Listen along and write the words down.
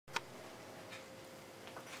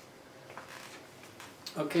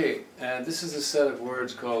Okay, this is a set of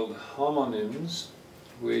words called homonyms,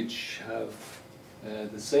 which have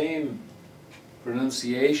the same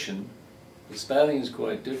pronunciation. The spelling is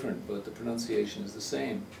quite different, but the pronunciation is the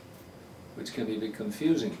same, which can be a bit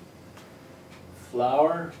confusing.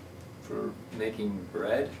 Flower, for making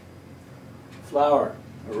bread. Flower,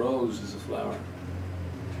 a rose is a flower.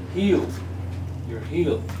 Healed, you're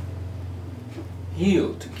healed.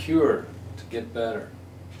 Heal, to cure, to get better.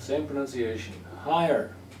 Same pronunciation.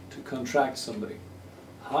 Hire, to contract somebody.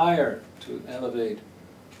 Hire, to elevate.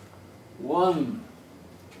 Won.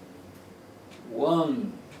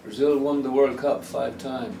 Brazil won the World Cup 5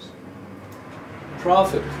 times.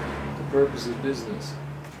 Profit, the purpose of business.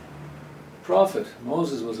 Prophet,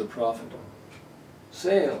 Moses was a prophet.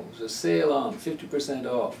 Sail, was a sail on, 50%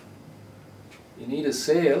 off. You need a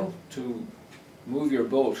sail to move your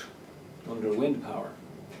boat under wind power.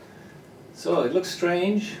 So it looks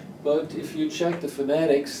strange, but if you check the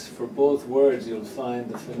phonetics for both words, you'll find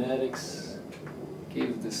the phonetics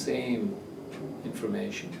give the same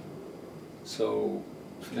information. So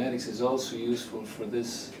phonetics is also useful for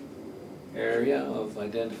this area of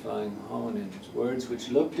identifying homonyms, words which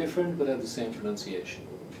look different but have the same pronunciation.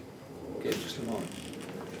 Okay, just a moment.